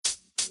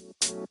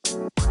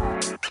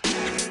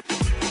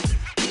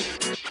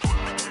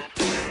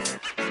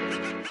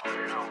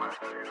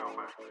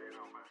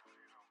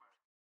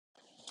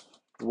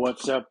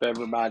What's up,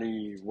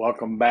 everybody?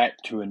 Welcome back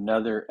to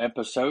another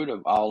episode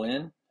of All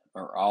In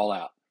or All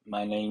Out.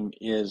 My name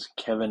is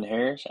Kevin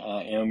Harris.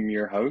 I am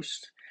your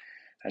host.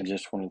 I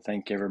just want to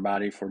thank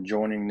everybody for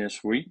joining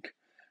this week.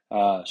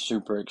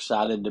 Super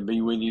excited to be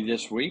with you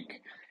this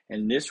week.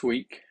 And this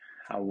week,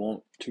 I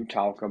want to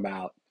talk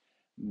about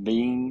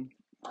being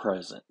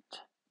present.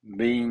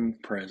 Being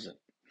present.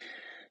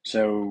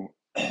 So,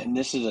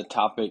 this is a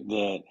topic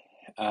that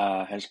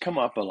has come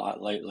up a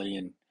lot lately,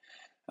 and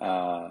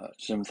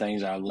some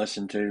things I've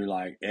listened to,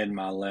 like Ed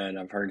Milet,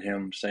 I've heard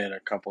him say it a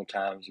couple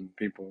times, and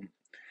people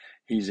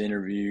he's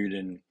interviewed,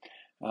 and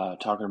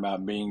talking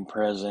about being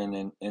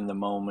present in the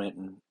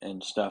moment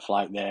and stuff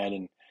like that.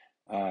 And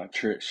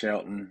Trish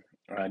Shelton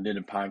did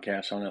a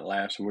podcast on it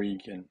last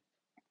week, and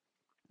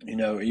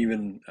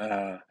even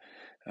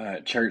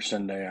church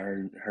Sunday, I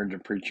heard the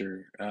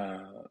preacher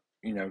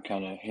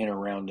kind of hint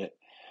around it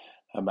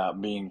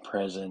about being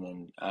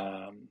present.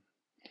 And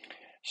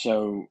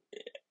so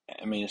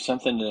I mean, it's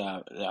something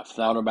that I've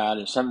thought about.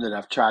 It's something that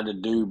I've tried to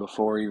do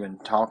before even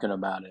talking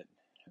about it.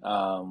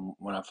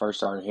 When I first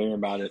started hearing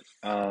about it,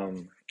 I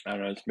don't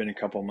know, it's been a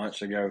couple of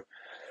months ago,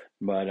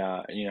 but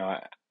I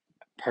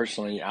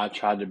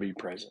tried to be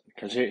present,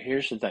 because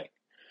here's the thing.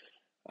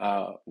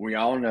 We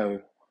all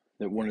know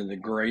that one of the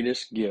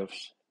greatest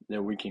gifts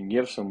that we can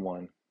give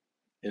someone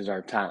is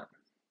our time.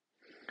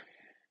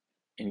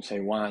 And you say,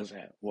 why is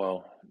that?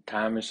 Well,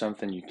 time is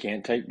something you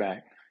can't take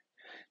back.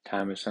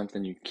 Time is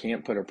something you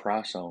can't put a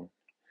price on.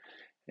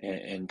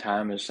 And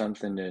time is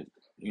something that,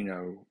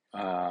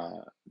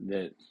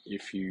 that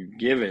if you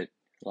give it,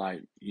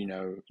 like,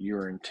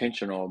 you're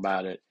intentional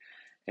about it,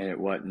 and it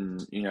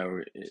wasn't,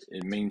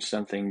 it means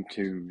something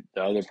to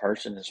the other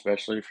person,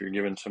 especially if you're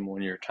giving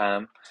someone your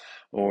time,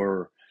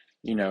 or,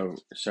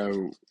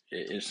 so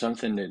it's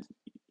something that,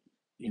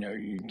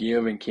 you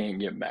give and can't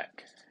get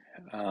back.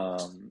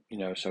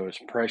 So it's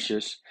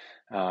precious,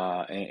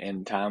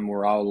 and time,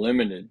 we're all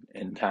limited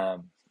in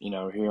time,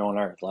 here on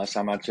earth. Last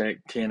time I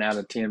checked, 10 out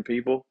of 10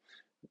 people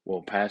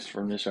will pass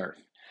from this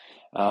earth.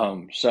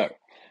 Time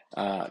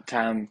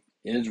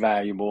is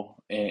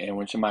valuable, and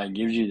when somebody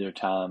gives you their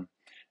time,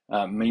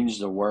 means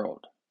the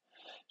world.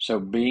 So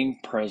being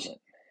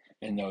present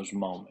in those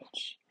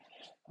moments.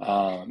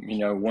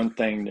 One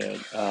thing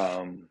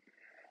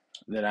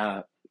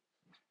that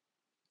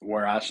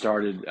where I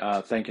started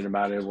thinking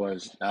about it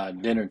was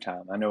dinner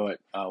time. I know at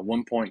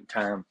one point in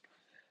time,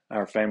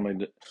 our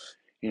family,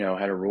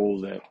 had a rule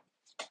that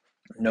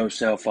no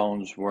cell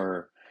phones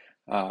were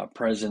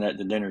present at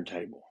the dinner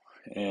table.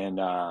 And,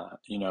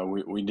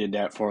 we did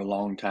that for a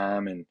long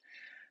time, and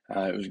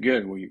it was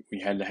good. We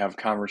had to have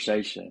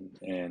conversation,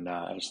 and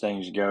as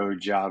things go,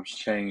 jobs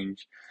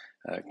change,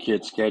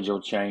 kids'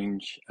 schedule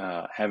change.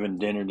 Having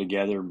dinner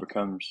together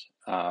becomes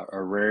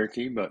a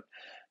rarity, but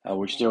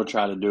we still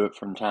try to do it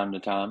from time to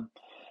time.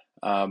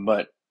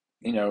 But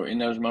in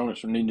those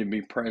moments, we need to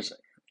be present.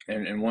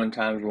 And one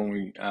time when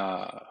we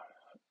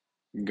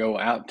go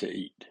out to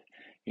eat,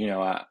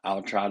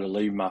 I'll try to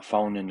leave my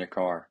phone in the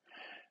car.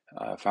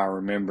 If I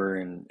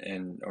remember,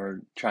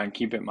 or try and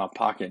keep it in my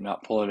pocket,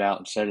 not pull it out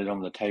and set it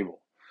on the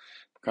table.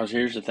 Because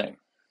here's the thing: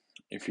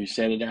 if you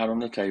set it out on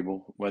the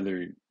table,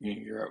 whether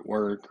you're at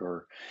work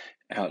or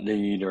out to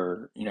eat,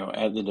 or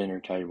at the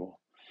dinner table,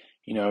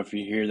 if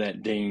you hear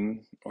that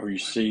ding or you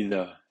see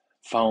the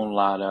phone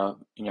light up,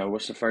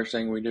 what's the first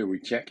thing we do? We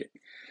check it.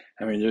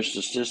 I mean, there's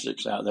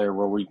statistics out there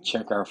where we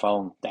check our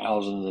phone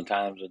thousands of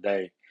times a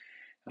day.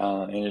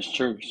 And it's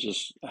true. It's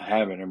just a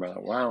habit. Everybody's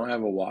like, well, I don't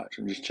have a watch.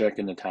 I'm just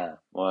checking the time.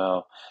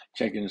 Well,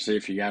 checking to see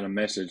if you got a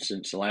message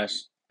since the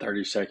last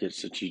 30 seconds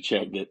that you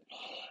checked it.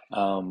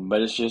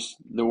 But it's just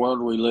the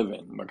world we live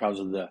in, because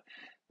of the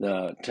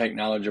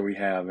technology we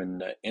have,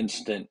 and the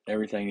instant,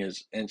 everything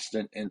is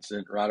instant,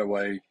 right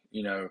away,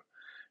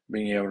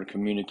 being able to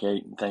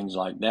communicate and things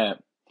like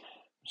that.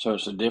 So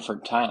it's a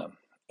different time,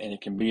 and it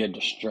can be a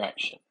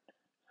distraction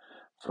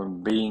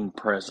from being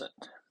present.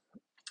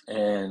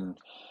 And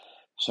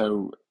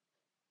so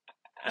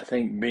I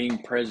think being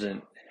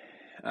present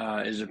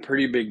is a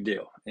pretty big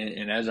deal.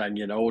 And as I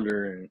get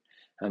older, and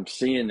I'm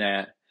seeing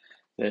that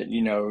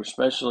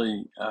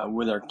especially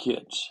with our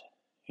kids,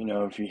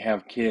 if you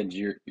have kids,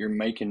 you're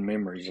making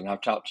memories. And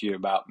I've talked to you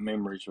about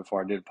memories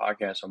before. I did a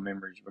podcast on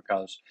memories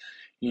because,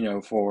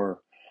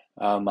 for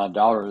my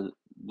daughter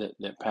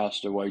that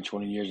passed away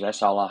 20 years,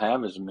 that's all I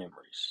have is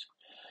memories.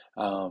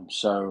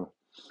 So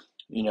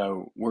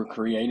we're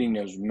creating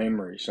those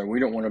memories. So we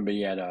don't want to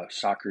be at a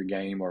soccer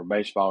game or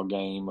baseball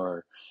game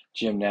or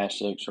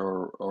gymnastics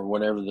or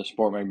whatever the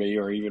sport may be,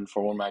 or even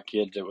for one of my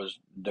kids, it was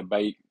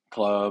debate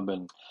club.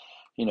 And,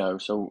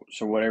 so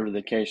whatever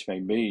the case may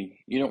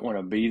be, you don't want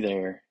to be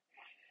there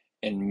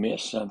and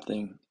miss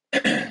something,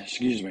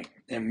 excuse me,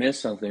 and miss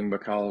something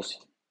because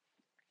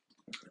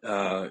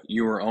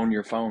you were on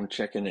your phone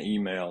checking an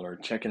email or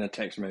checking a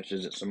text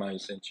message that somebody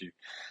sent you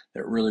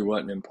that really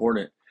wasn't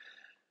important.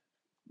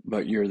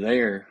 But you're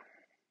there,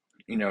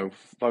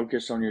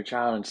 focus on your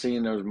child and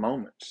seeing those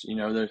moments.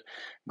 There's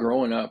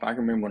growing up. I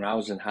can remember when I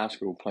was in high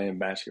school playing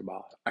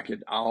basketball. I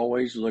could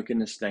always look in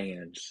the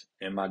stands,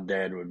 and my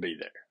dad would be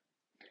there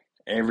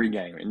every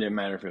game. It didn't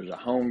matter if it was a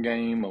home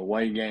game,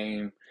 away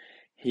game.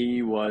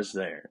 He was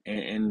there,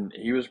 and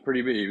he was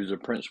pretty big. He was a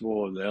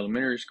principal of the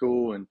elementary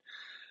school,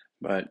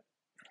 but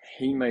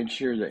he made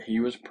sure that he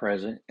was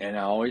present. And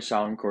I always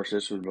saw him. Of course,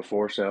 this was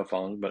before cell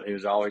phones, but he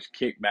was always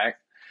kicked back,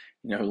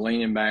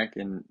 leaning back,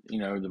 and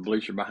the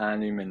bleacher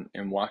behind him,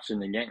 and watching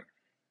the game.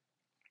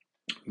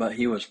 But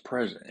he was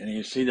present, and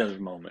he'd see those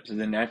moments. And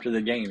then after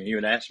the game, he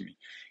would ask me,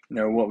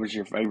 what was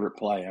your favorite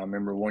play? I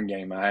remember one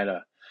game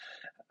I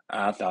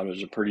thought it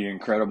was a pretty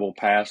incredible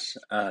pass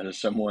to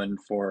someone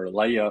for a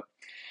layup,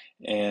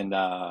 and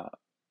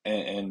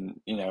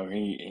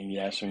he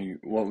asked me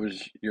what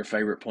was your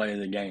favorite play of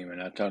the game,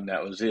 and I told him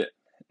that was it,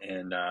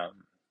 and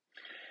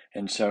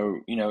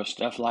so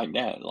stuff like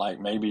that, like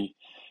maybe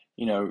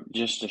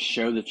just to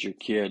show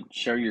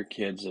your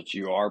kids that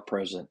you are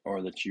present,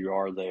 or that you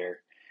are there,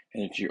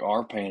 and that you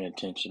are paying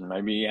attention.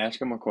 Maybe ask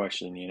them a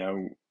question,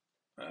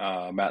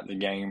 about the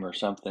game or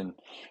something,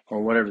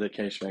 or whatever the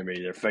case may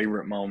be, their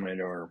favorite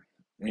moment, or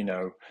you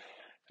know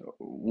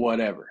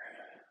whatever.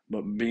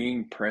 But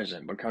being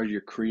present, because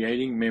you're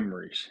creating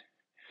memories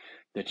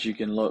that you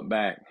can look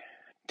back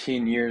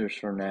 10 years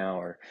from now,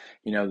 or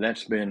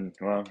that's been,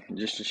 well,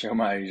 just to show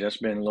my age, that's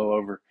been a little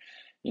over,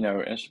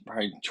 it's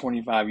probably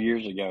 25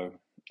 years ago,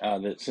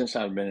 that since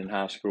I've been in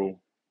high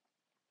school.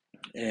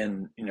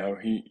 And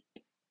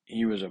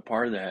he was a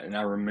part of that, and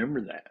I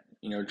remember that.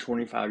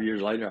 25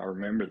 years later, I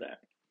remember that.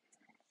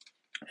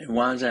 And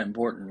why is that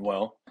important?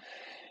 Well,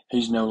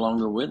 he's no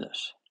longer with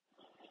us.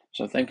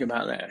 So think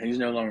about that. He's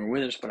no longer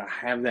with us, but I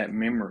have that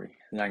memory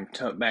that I can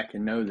tuck back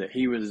and know that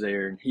he was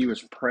there and he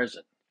was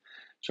present.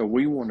 So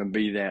we want to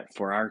be that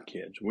for our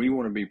kids. We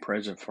want to be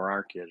present for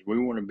our kids. We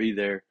want to be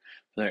there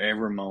for their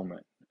every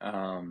moment.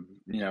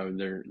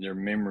 Their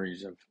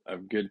memories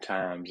of good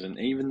times, and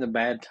even the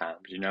bad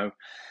times.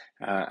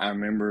 I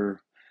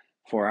remember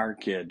for our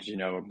kids,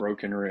 a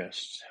broken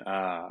wrist,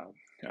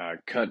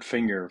 cut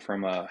finger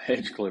from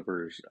hedge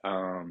clippers.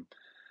 The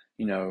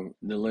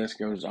list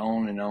goes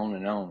on and on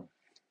and on.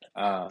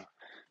 Uh,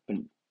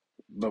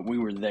 but we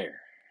were there,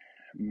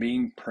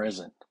 being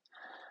present,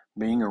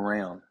 being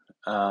around.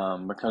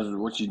 Because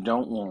what you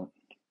don't want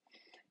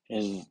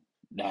is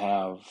to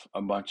have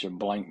a bunch of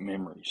blank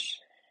memories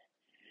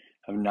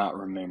of not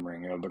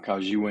remembering,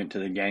 because you went to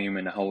the game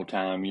and the whole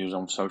time you was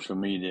on social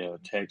media, or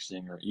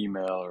texting, or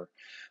email,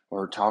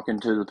 or talking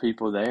to the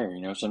people there.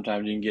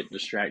 Sometimes you can get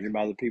distracted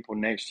by the people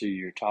next to you.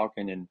 You're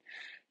talking and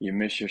you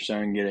miss your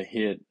son get a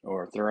hit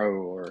or a throw,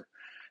 or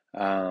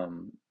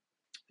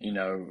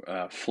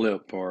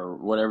flip, or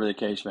whatever the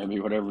case may be,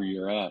 whatever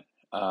you're at.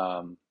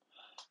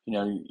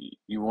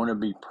 You want to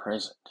be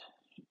present,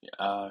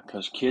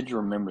 because kids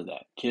remember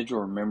that. Kids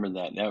will remember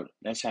that.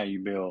 That's how you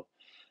build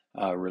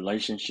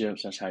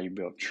relationships. That's how you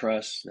build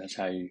trust. That's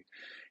how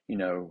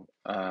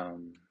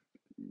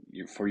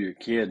for your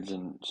kids.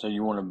 And so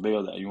you want to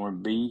build that. You want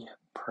to be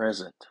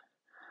present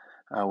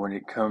when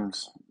it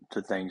comes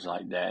to things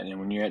like that. And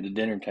when you're at the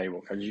dinner table,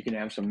 because you can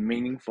have some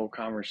meaningful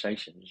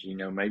conversations.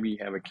 Maybe you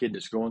have a kid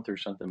that's going through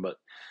something, but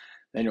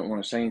they don't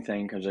want to say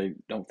anything because they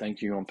don't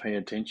think you're going to pay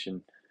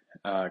attention,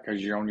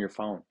 because you're on your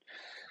phone.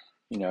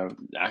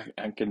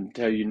 I can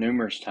tell you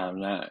numerous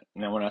times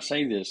now when I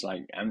say this,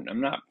 like,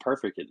 I'm not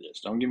perfect at this.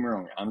 Don't get me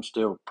wrong. I'm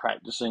still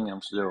practicing.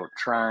 I'm still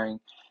trying.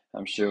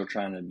 I'm still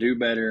trying to do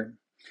better.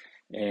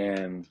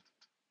 And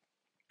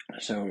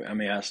so,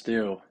 I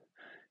still,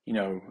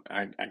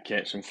 I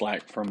catch some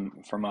flack from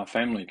my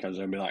family, because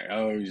they'll be like,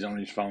 oh, he's on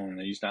his phone.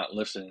 He's not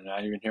listening.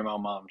 I even hear my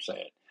mom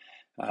say it.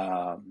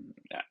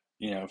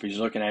 If he's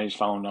looking at his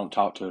phone, don't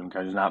talk to him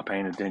because he's not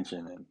paying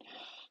attention, and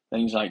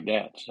things like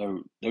that.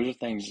 So those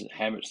are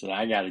habits that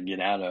I got to get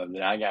out of,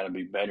 that I got to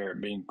be better at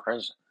being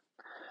present.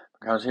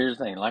 Because here's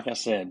the thing, like I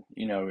said,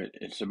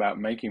 it's about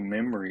making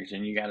memories,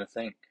 and you got to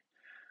think.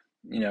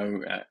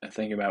 I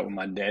think about with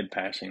my dad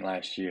passing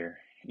last year.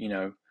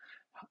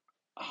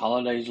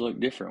 Holidays look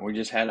different. We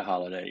just had a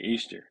holiday,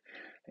 Easter,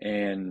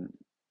 and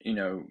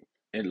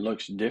it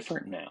looks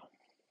different now.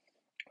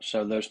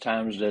 So those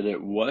times that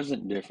it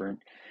wasn't different,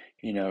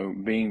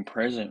 being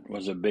present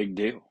was a big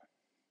deal,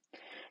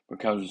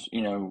 because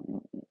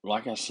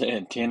like I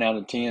said, 10 out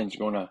of 10 is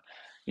going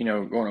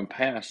to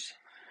pass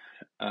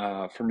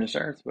from this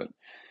earth. But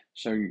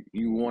so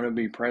you want to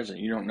be present.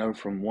 You don't know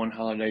from one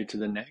holiday to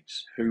the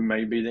next who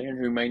may be there and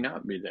who may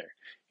not be there.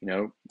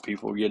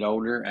 People get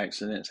older,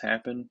 accidents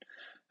happen.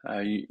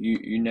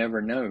 You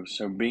never know.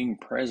 So being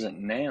present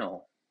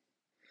now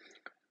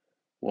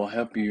will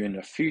help you in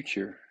the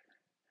future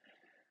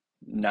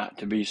not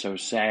to be so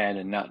sad,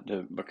 and not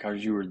to,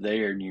 because you were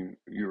there and you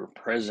were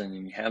present,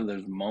 and you have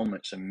those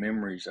moments and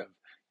memories of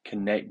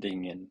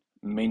connecting and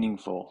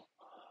meaningful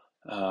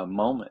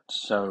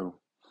moments. So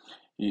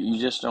you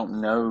just don't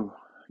know,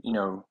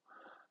 you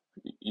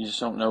just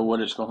don't know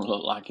what it's going to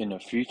look like in the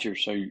future.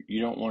 So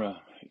you don't want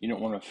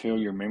to fill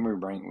your memory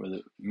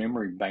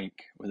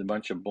bank with a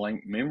bunch of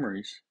blank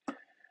memories,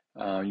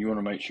 You want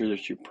to make sure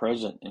that you're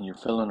present and you're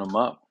filling them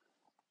up.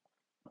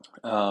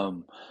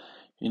 Um,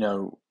 you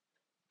know,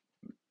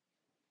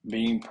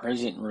 being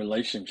present in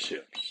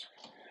relationships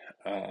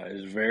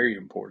is very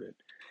important.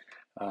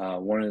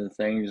 One of the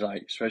things,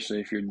 like,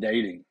 especially if you're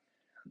dating,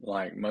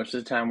 like most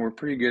of the time we're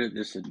pretty good at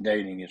this at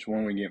dating. It's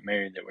when we get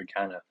married that we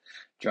kind of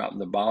drop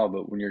the ball.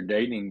 But when you're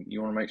dating,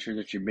 you want to make sure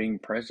that you're being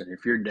present.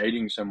 If you're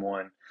dating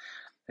someone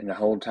and the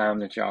whole time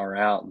that y'all are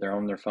out, they're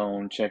on their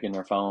phone, checking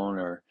their phone,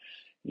 or,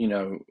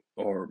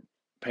 or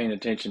paying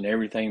attention to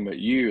everything but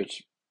you,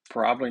 it's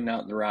probably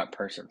not the right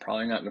person.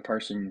 Probably not the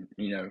person,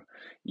 you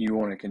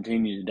want to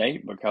continue to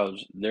date,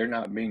 because they're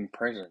not being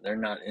present. They're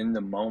not in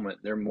the moment.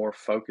 They're more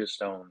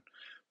focused on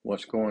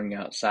what's going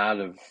outside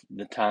of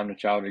the time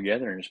that y'all are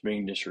together, and it's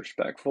being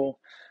disrespectful.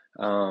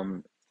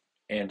 Um,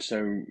 and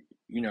so,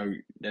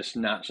 that's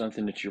not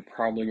something that you're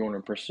probably going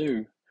to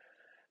pursue,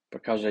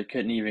 because they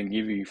couldn't even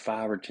give you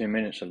 5 or 10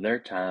 minutes of their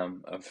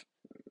time of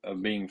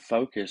being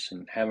focused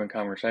and having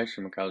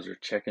conversation, because they're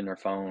checking their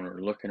phone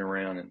or looking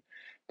around and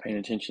paying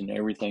attention to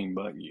everything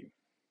but you.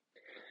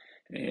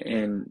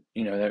 And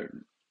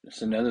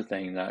that's another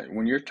thing. Like,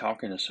 when you're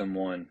talking to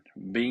someone,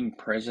 being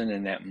present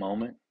in that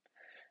moment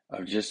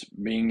of just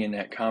being in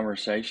that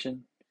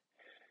conversation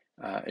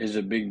is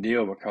a big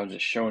deal, because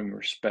it's showing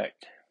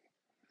respect.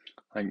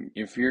 Like,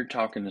 if you're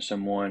talking to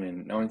someone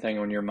and the only thing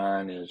on your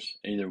mind is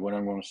either what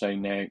I'm going to say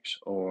next,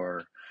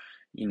 or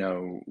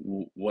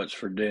what's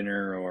for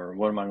dinner, or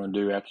what am I going to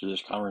do after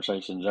this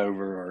conversation's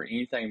over, or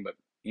anything but,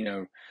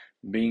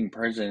 being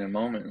present in a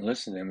moment and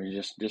listening to them, is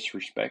just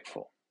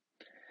disrespectful.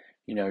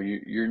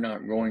 You're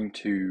not going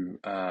to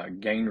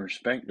gain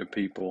respect of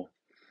people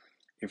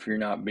if you're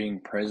not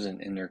being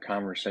present in their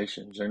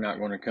conversations. They're not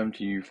going to come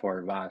to you for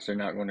advice. They're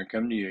not going to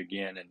come to you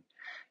again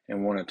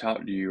and want to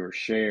talk to you or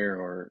share,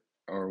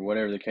 or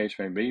whatever the case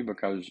may be,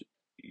 because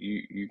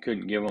you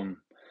couldn't give them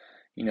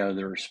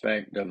the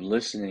respect of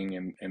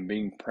listening and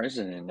being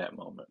present in that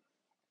moment.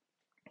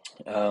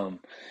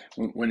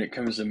 When it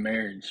comes to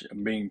marriage,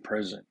 being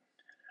present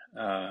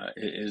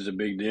is a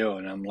big deal,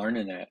 and I'm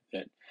learning that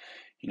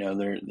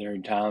there are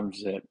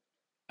times that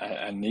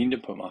I need to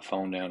put my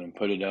phone down and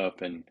put it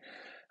up, and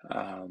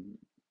um,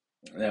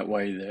 that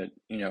way that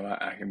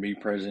I can be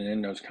present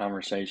in those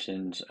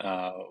conversations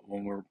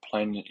when we're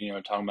planning,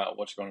 talking about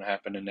what's going to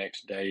happen the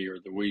next day or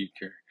the week,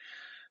 or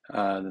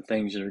the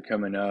things that are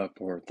coming up,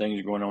 or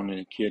things going on in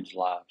the kids'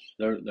 lives.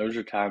 Those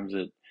are times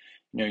that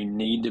you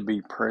need to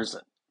be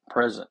present,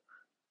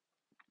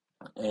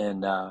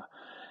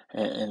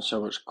 and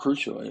so it's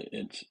crucial.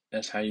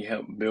 That's how you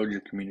help build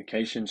your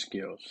communication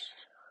skills,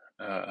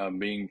 of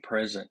being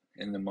present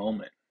in the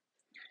moment,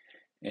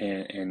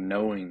 and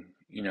knowing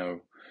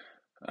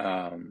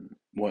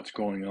what's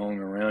going on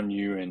around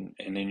you, and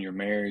in your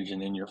marriage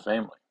and in your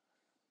family.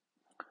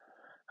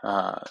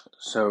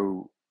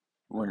 So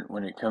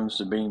when it comes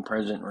to being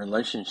present in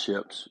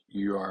relationships,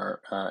 you are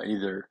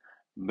either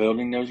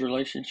building those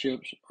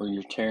relationships, or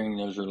you're tearing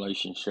those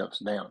relationships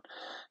down.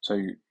 So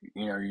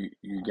you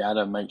got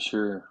to make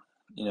sure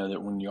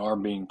that when you are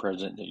being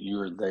present, that you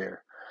are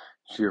there,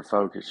 so you're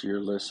focused, you're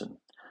listening.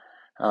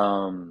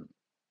 Um,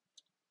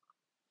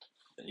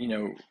 you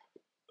know,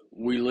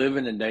 we live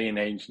in a day and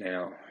age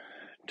now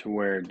to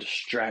where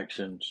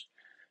distractions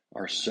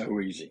are so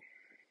easy,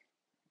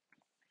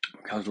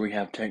 because we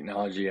have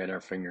technology at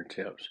our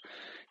fingertips,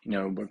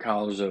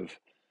 because of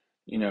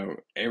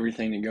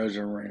everything that goes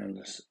around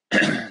us.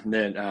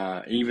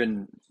 That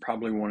even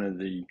probably one of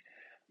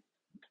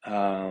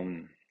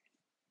um,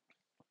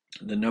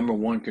 the number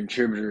one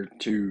contributor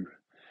to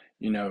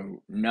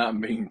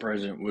not being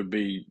present would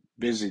be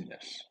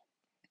busyness.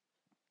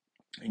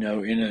 In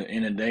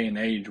a day and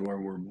age where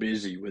we're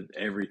busy with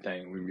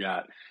everything, we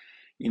got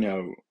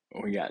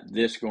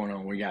this going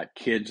on. We got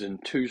kids in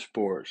two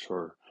sports,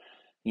 or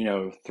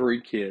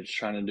three kids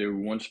trying to do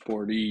one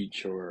sport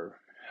each, or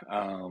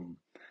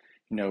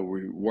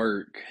we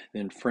work,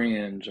 then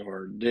friends,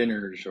 or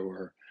dinners,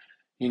 or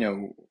you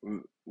know,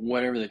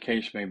 whatever the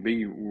case may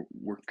be.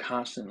 We're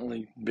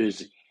constantly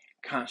busy,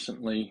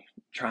 constantly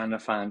trying to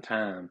find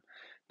time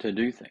to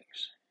do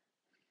things.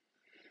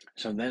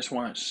 So that's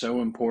why it's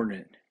so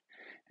important,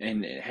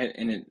 and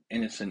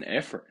it's an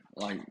effort.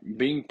 Like,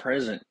 being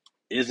present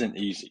isn't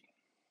easy,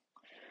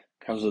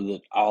 because of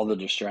all the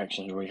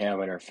distractions we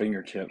have at our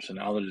fingertips, and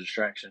all the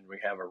distractions we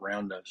have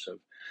around us, of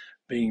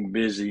being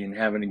busy and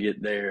having to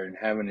get there and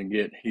having to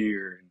get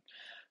here,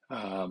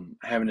 and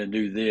having to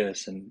do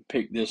this and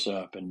pick this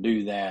up and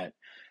do that.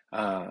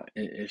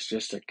 It's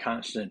just a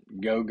constant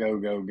go, go,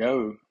 go,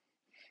 go.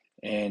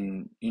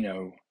 And,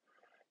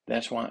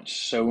 that's why it's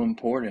so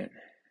important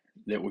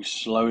that we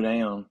slow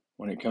down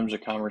when it comes to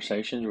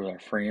conversations with our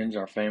friends,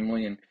 our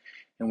family, and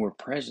we're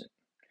present.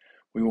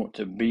 We want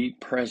to be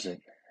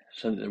present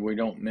so that we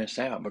don't miss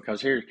out.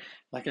 Because here,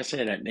 like I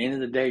said, at the end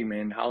of the day,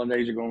 man,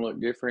 holidays are going to look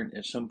different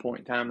at some point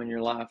in time in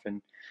your life,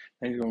 and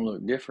things are going to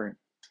look different.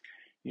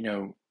 You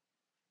know,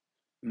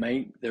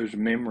 make those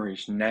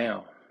memories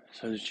now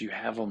so that you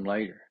have them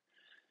later.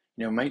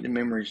 Make the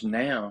memories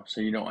now so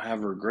you don't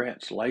have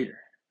regrets later.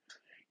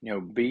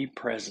 Be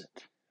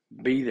present.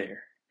 Be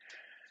there.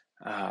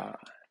 Uh,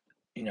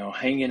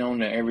 hanging on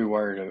to every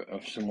word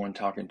of someone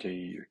talking to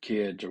you, your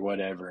kids or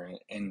whatever.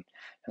 And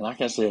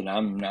like I said,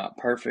 I'm not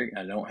perfect.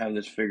 I don't have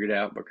this figured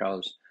out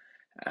because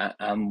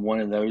I'm one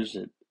of those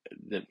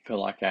that feel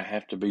like I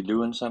have to be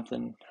doing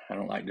something. I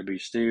don't like to be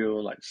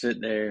still, like sit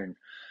there and,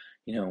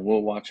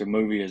 we'll watch a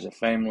movie as a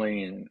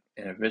family. And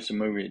if it's a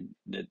movie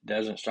that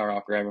doesn't start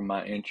off grabbing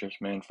my interest,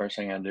 man, first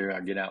thing I do, I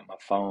get out my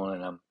phone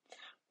and I'm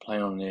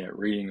playing on it,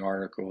 reading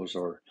articles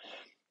or,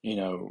 you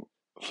know,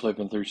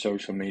 flipping through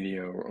social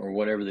media or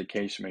whatever the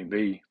case may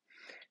be,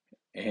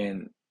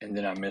 and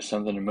then I miss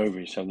something in the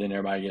movie. So then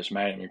everybody gets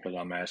mad at me because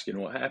I'm asking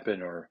what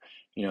happened or,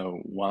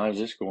 why is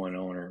this going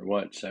on or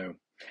what.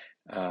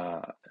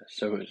 Uh,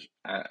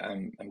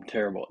 I'm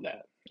terrible at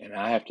that, and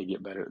I have to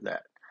get better at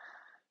that.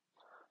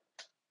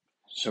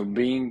 So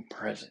being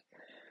present,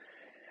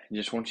 I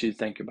just want you to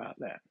think about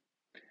that.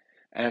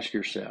 Ask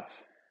yourself,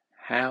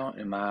 how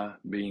am I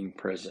being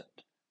present?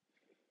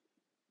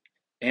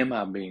 Am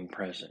I being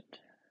present?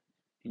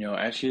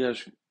 Ask you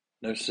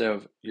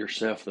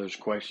yourself those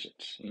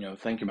questions.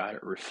 Think about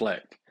it,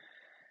 reflect.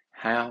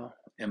 How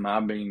am I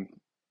being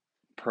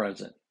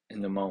present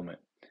in the moment?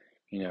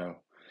 You know,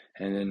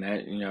 and then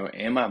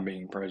am I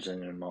being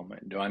present in a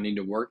moment? Do I need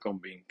to work on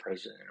being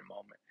present in a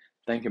moment?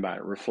 Think about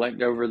it.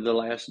 Reflect over the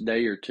last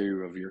day or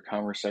two of your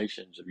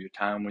conversations, of your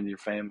time with your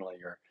family,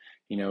 or,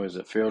 is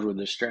it filled with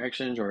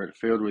distractions or is it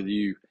filled with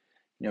you,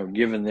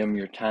 giving them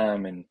your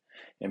time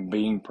and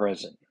being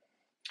present?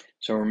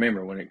 So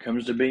remember, when it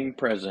comes to being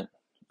present,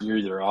 you're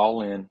either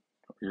all in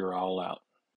or you're all out.